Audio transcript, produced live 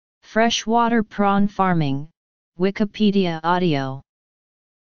Freshwater prawn farming, Wikipedia audio.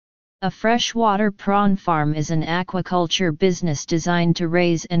 A freshwater prawn farm is an aquaculture business designed to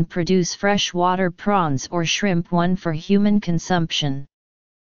raise and produce freshwater prawns or shrimp one for human consumption.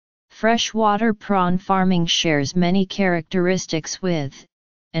 Freshwater prawn farming shares many characteristics with,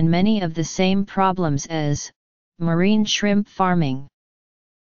 and many of the same problems as, marine shrimp farming.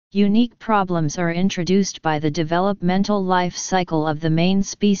 Unique problems are introduced by the developmental life cycle of the main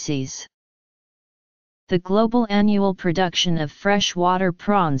species. The global annual production of freshwater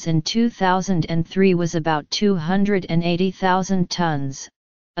prawns in 2003 was about 280,000 tons,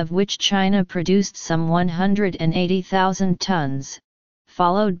 of which China produced some 180,000 tons,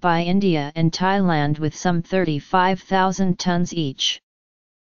 followed by India and Thailand with some 35,000 tons each.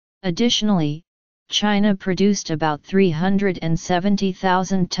 Additionally, China produced about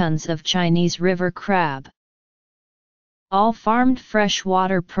 370,000 tons of Chinese river crab. All farmed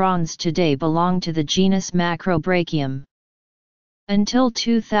freshwater prawns today belong to the genus Macrobrachium. Until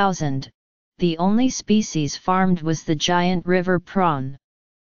 2000, the only species farmed was the giant river prawn.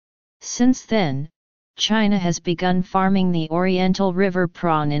 Since then, China has begun farming the oriental river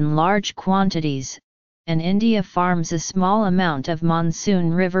prawn in large quantities, and India farms a small amount of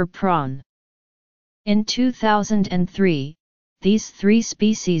monsoon river prawn. In 2003, these three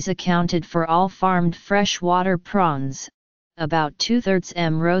species accounted for all farmed freshwater prawns, about 2/3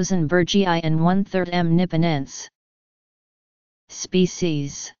 M. rosenbergii and 1/3 M. nipponense.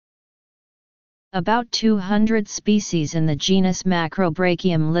 Species. About 200 species in the genus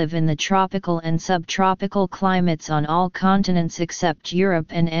Macrobrachium live in the tropical and subtropical climates on all continents except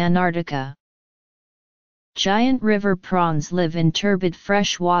Europe and Antarctica. Giant river prawns live in turbid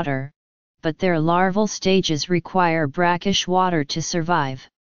fresh water, but their larval stages require brackish water to survive.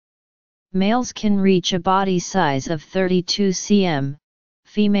 Males can reach a body size of 32 cm,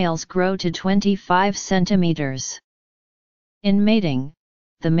 females grow to 25 cm. In mating,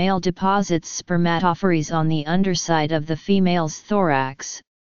 the male deposits spermatophores on the underside of the female's thorax,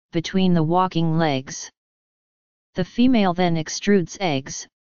 between the walking legs. The female then extrudes eggs,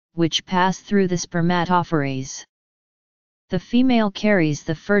 which pass through the spermatophores. The female carries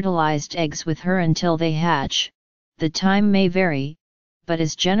the fertilized eggs with her until they hatch. The time may vary, but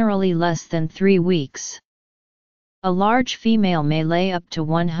is generally less than 3 weeks. A large female may lay up to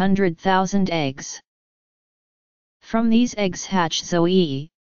 100,000 eggs. From these eggs hatch zoea,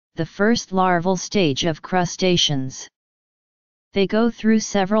 the first larval stage of crustaceans. They go through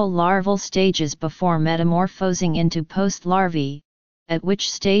several larval stages before metamorphosing into post-larvae, at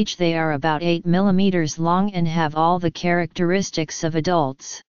which stage they are about 8 mm long and have all the characteristics of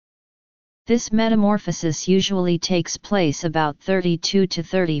adults. This metamorphosis usually takes place about 32 to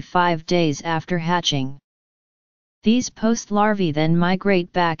 35 days after hatching. These post-larvae then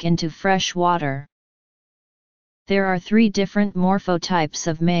migrate back into fresh water. There are 3 different morphotypes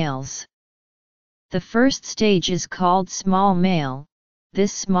of males. The first stage is called small male.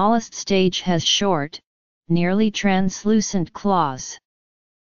 This smallest stage has short, nearly translucent claws.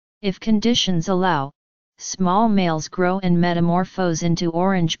 If conditions allow, small males grow and metamorphose into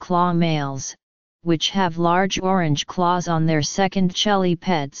orange claw males, which have large orange claws on their second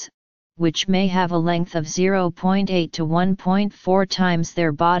chelipeds, which may have a length of 0.8 to 1.4 times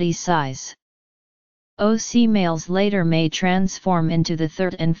their body size. OC males later may transform into the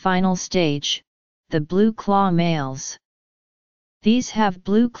third and final stage, the blue claw males. These have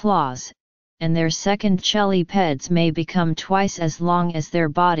blue claws, and their second chelipeds may become twice as long as their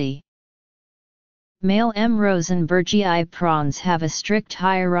body. Male M. rosenbergii prawns have a strict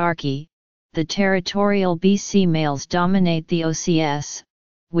hierarchy. The territorial BC males dominate the OCS,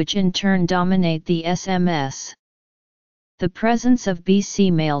 which in turn dominate the SMS. The presence of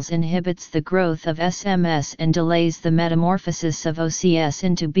BC males inhibits the growth of SMS and delays the metamorphosis of OCS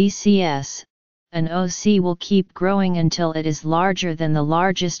into BCS. An OC will keep growing until it is larger than the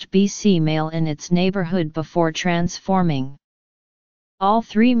largest BC male in its neighborhood before transforming. All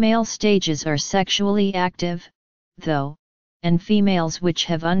 3 male stages are sexually active, though, and females which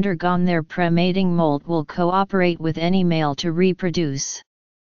have undergone their premating molt will cooperate with any male to reproduce.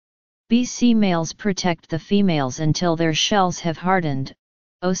 BC males protect the females until their shells have hardened.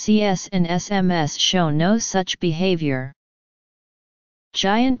 OCS and SMS show no such behavior.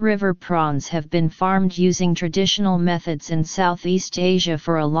 Giant river prawns have been farmed using traditional methods in Southeast Asia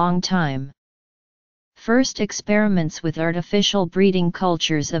for a long time. First experiments with artificial breeding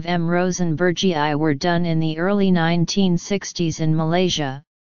cultures of M. rosenbergii were done in the early 1960s in Malaysia,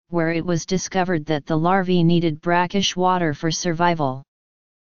 where it was discovered that the larvae needed brackish water for survival.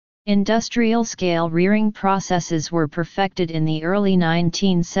 Industrial-scale rearing processes were perfected in the early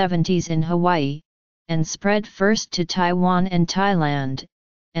 1970s in Hawaii, and spread first to Taiwan and Thailand,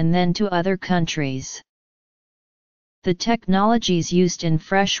 and then to other countries. The technologies used in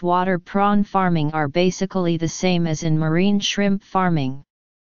freshwater prawn farming are basically the same as in marine shrimp farming.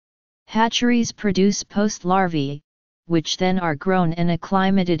 Hatcheries produce post-larvae, which then are grown and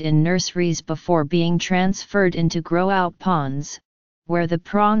acclimated in nurseries before being transferred into grow-out ponds, where the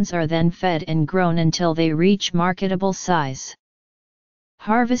prawns are then fed and grown until they reach marketable size.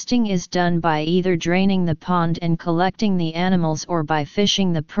 Harvesting is done by either draining the pond and collecting the animals or by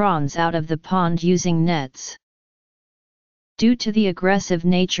fishing the prawns out of the pond using nets. Due to the aggressive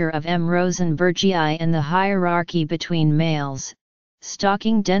nature of M. rosenbergii and the hierarchy between males,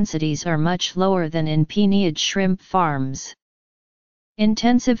 stocking densities are much lower than in Penaeid shrimp farms.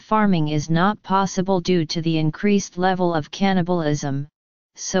 Intensive farming is not possible due to the increased level of cannibalism,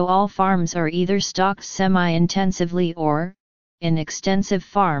 so all farms are either stocked semi-intensively or, in extensive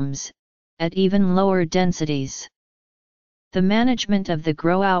farms, at even lower densities. The management of the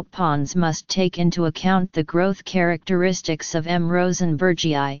grow-out ponds must take into account the growth characteristics of M.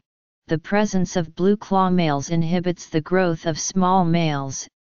 rosenbergii. The presence of blue claw males inhibits the growth of small males,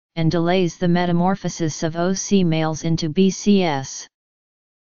 and delays the metamorphosis of OC males into BCS.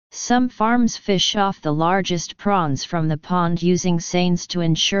 Some farms fish off the largest prawns from the pond using seines to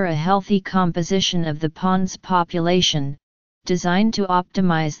ensure a healthy composition of the pond's population, designed to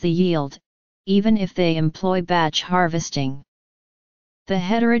optimize the yield, even if they employ batch harvesting. The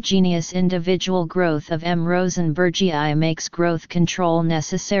heterogeneous individual growth of M. rosenbergii makes growth control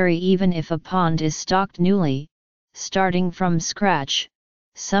necessary even if a pond is stocked newly, starting from scratch.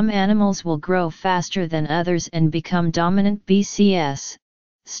 Some animals will grow faster than others and become dominant BCS,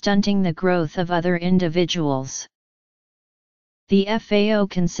 stunting the growth of other individuals. The FAO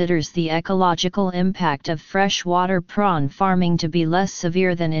considers the ecological impact of freshwater prawn farming to be less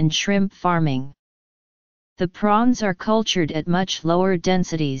severe than in shrimp farming. The prawns are cultured at much lower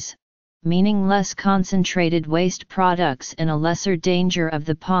densities, meaning less concentrated waste products and a lesser danger of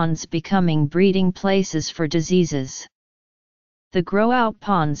the ponds becoming breeding places for diseases. The grow-out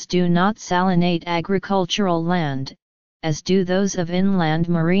ponds do not salinate agricultural land, as do those of inland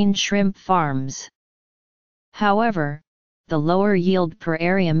marine shrimp farms. However, the lower yield per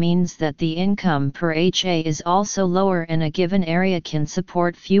area means that the income per HA is also lower and a given area can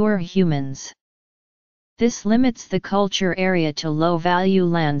support fewer humans. This limits the culture area to low-value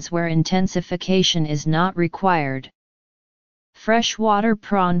lands where intensification is not required. Freshwater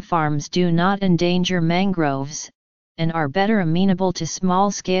prawn farms do not endanger mangroves, and are better amenable to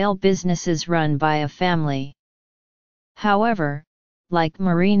small-scale businesses run by a family. However, like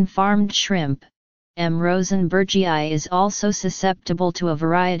marine farmed shrimp, M. rosenbergii is also susceptible to a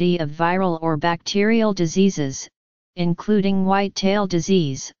variety of viral or bacterial diseases, including whitetail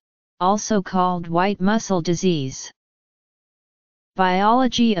disease, also called white mussel disease.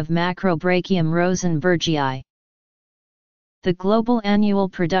 Biology of Macrobrachium rosenbergii. The global annual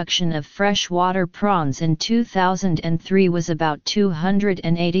production of freshwater prawns in 2003 was about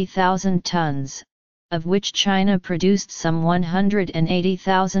 280,000 tons, of which China produced some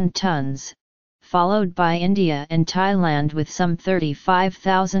 180,000 tons, followed by India and Thailand with some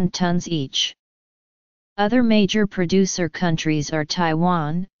 35,000 tons each. Other major producer countries are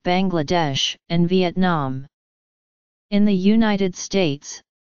Taiwan, Bangladesh, and Vietnam. In the United States,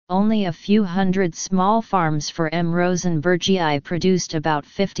 only a few hundred small farms for M. rosenbergii produced about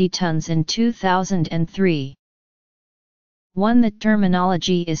 50 tons in 2003. The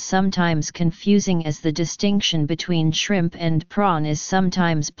terminology is sometimes confusing as the distinction between shrimp and prawn is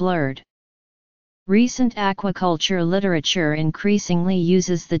sometimes blurred. Recent aquaculture literature increasingly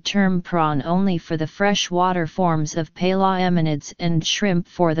uses the term prawn only for the freshwater forms of palaemonids and shrimp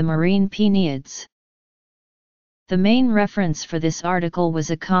for the marine penaeids. The main reference for this article was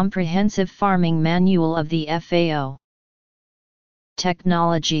a comprehensive farming manual of the FAO.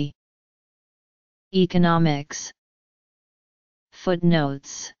 Technology. Economics.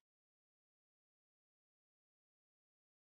 Footnotes.